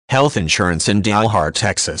Health insurance in Dalhart,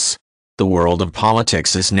 Texas. The world of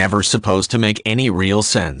politics is never supposed to make any real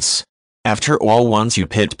sense. After all, once you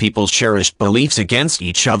pit people's cherished beliefs against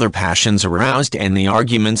each other, passions aroused and the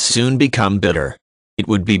arguments soon become bitter. It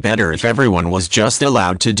would be better if everyone was just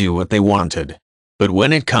allowed to do what they wanted. But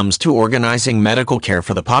when it comes to organizing medical care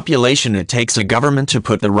for the population, it takes a government to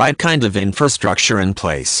put the right kind of infrastructure in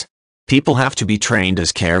place. People have to be trained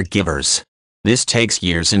as caregivers. This takes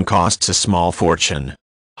years and costs a small fortune.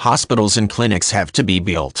 Hospitals and clinics have to be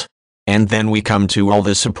built. And then we come to all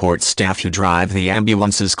the support staff who drive the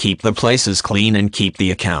ambulances, keep the places clean and keep the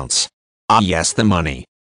accounts. Ah yes, the money.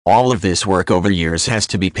 All of this work over years has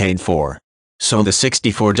to be paid for. So the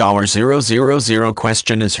 $64,000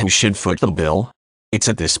 question is, who should foot the bill? It's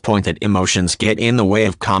at this point that emotions get in the way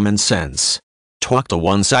of common sense. Talk to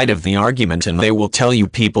one side of the argument and they will tell you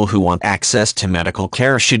people who want access to medical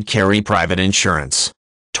care should carry private insurance.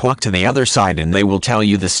 Talk to the other side and they will tell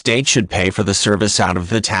you the state should pay for the service out of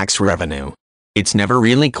the tax revenue. It's never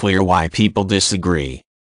really clear why people disagree.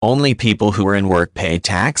 Only people who are in work pay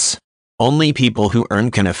tax? Only people who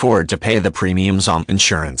earn can afford to pay the premiums on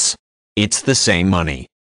insurance. It's the same money.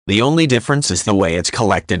 The only difference is the way it's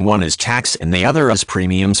collected. One is tax and the other is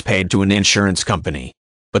premiums paid to an insurance company.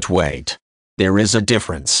 But wait. There is a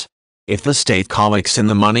difference. If the state collects in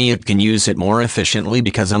the money, it can use it more efficiently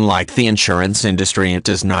because unlike the insurance industry, it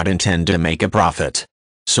does not intend to make a profit.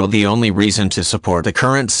 So the only reason to support the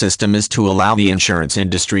current system is to allow the insurance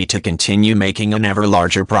industry to continue making an ever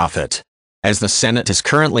larger profit. As the Senate is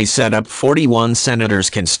currently set up, 41 senators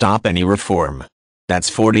can stop any reform. That's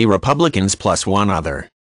 40 Republicans plus one other.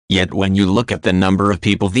 Yet when you look at the number of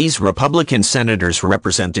people these Republican senators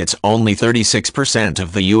represent, it's only 36%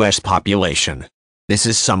 of the U.S. population. This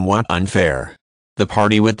is somewhat unfair. The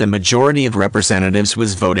party with the majority of representatives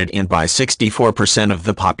was voted in by 64% of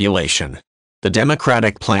the population. The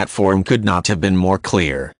Democratic platform could not have been more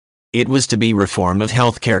clear. It was to be reform of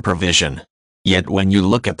healthcare provision. Yet when you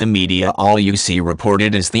look at the media, all you see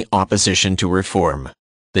reported is the opposition to reform.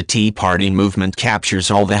 The Tea Party movement captures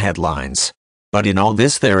all the headlines. But in all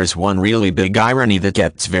this, there is one really big irony that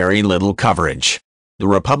gets very little coverage. The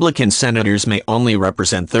Republican senators may only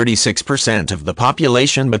represent 36% of the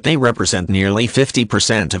population, but they represent nearly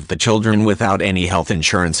 50% of the children without any health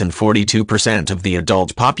insurance and 42% of the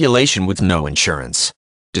adult population with no insurance.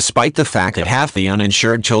 Despite the fact that half the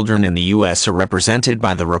uninsured children in the U.S. are represented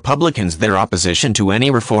by the Republicans, their opposition to any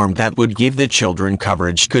reform that would give the children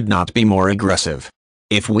coverage could not be more aggressive.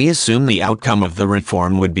 If we assume the outcome of the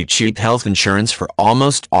reform would be cheap health insurance for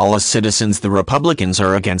almost all us citizens, the Republicans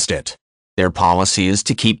are against it. Their policy is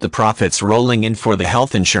to keep the profits rolling in for the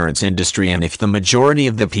health insurance industry, and if the majority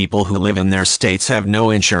of the people who live in their states have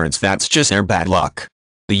no insurance, that's just their bad luck.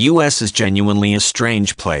 The U.S. is genuinely a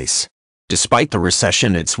strange place. Despite the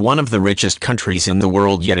recession, it's one of the richest countries in the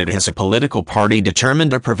world, yet it has a political party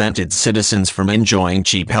determined to prevent its citizens from enjoying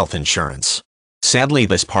cheap health insurance. Sadly,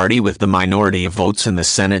 this party with the minority of votes in the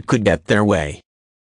Senate could get their way.